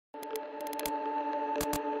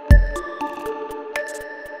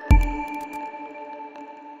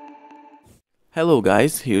Hello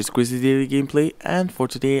guys, here's Chris's Daily Gameplay, and for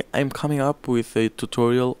today I'm coming up with a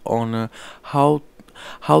tutorial on how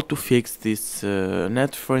to fix this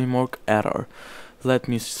net framework error. Let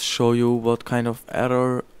me show you what kind of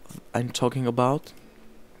error I'm talking about.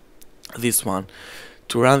 This one.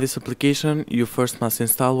 To run this application, you first must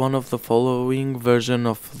install one of the following version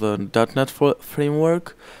of the .NET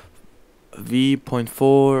framework,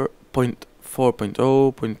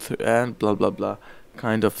 v.4.0.3 and blah blah blah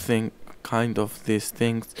kind of these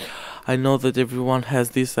things. I know that everyone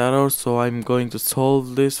has this error, so I'm going to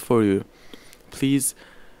solve this for you. Please,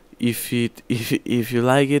 if you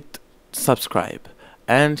like it, subscribe.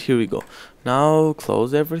 And here we go. Now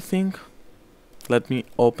close everything. Let me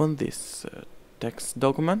open this text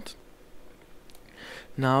document.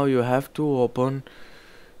 Now you have to open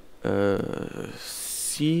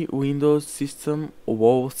C Windows System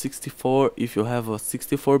WoW64 if you have a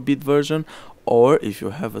 64-bit version, or if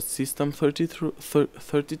you have a System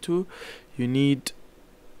 32, you need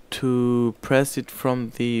to press it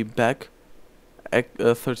from the back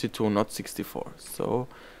 32, not 64. So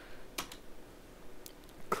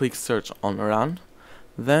click search on run.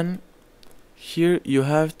 Then here you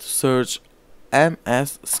have to search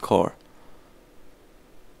mscoree.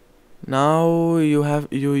 Now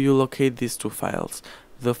you locate these two files.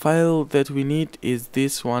 The file that we need is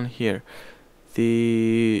this one here,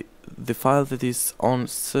 the file that is on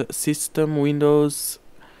system Windows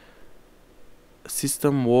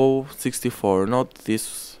system WoW64, not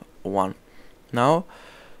this one. Now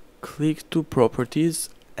click to properties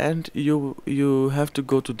and you have to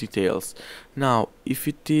go to details. Now if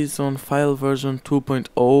it is on file version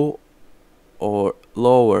 2.0 or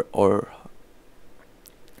lower, or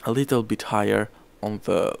a little bit higher on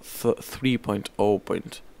the 3.0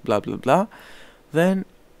 point blah blah blah, then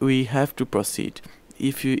we have to proceed.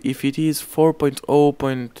 If it is 4.0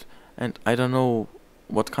 point and I don't know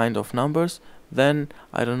what kind of numbers, then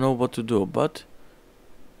I don't know what to do. But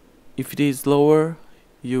if it is lower,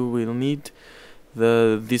 you will need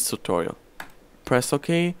this tutorial. Press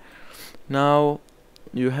OK. Now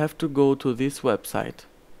you have to go to this website.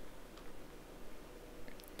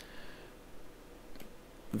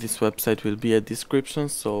 This website will be a description,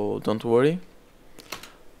 so don't worry.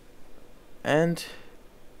 And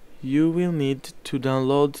you will need to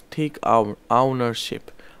download Take Ownership.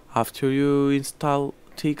 After you install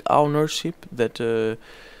Take Ownership, that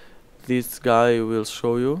this guy will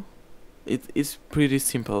show you, it's pretty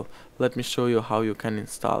simple. Let me show you how you can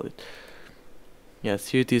install it. Yes,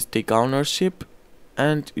 here it is, Take Ownership,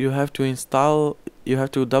 and you have to install. You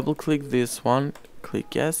have to double click this one.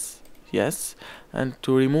 Click yes, and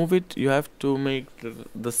to remove it, you have to make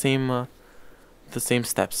the same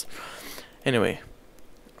steps. Anyway,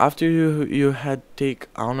 after you had Take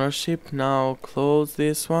Ownership, now close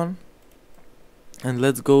this one and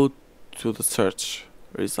let's go to the search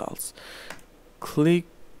results. Click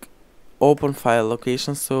open file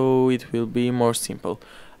location, so it will be more simple.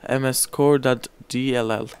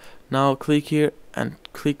 mscoree.dll. Now click here and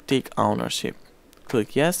click Take Ownership.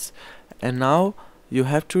 Click yes, and now you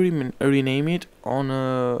have to rename it on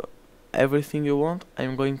everything you want.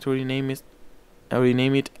 I'm going to rename it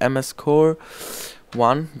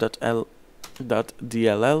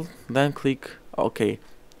mscoree1.dll. Then click OK.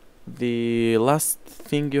 The last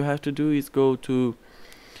thing you have to do is go to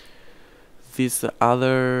this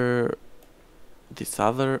other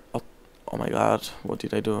oh my god, what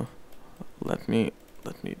did I do? Let me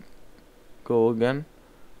go again.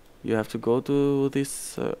 You have to go to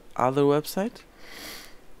this other website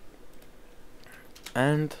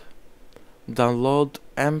and download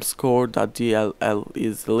mscoree.dll.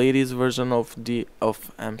 is the latest version of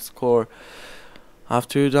mscoree.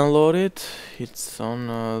 After you download it, it's on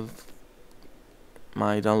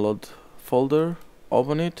my download folder.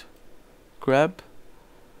 Open it, grab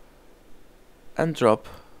and drop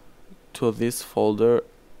to this folder,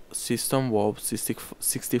 system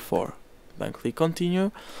WoW64. Then click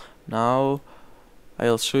continue. Now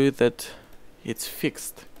I'll show you that it's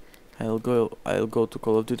fixed. I'll go to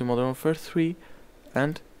Call of Duty Modern Warfare 3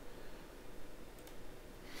 and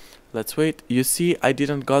let's wait. You see, I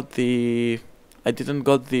didn't got the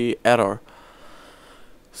error.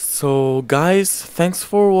 So guys, thanks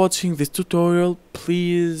for watching this tutorial.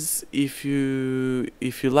 Please, if you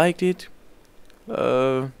liked it,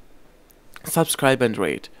 subscribe and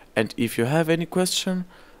rate. And if you have any question,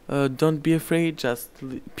 don't be afraid, just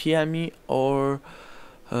PM me, or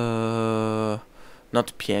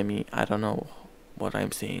not PM me, I don't know what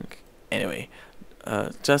I'm saying. Anyway,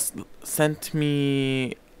 just send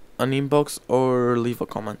me an inbox or leave a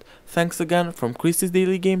comment. Thanks again from Chris's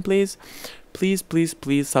Daily Gameplays.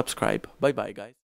 please subscribe. Bye bye, guys.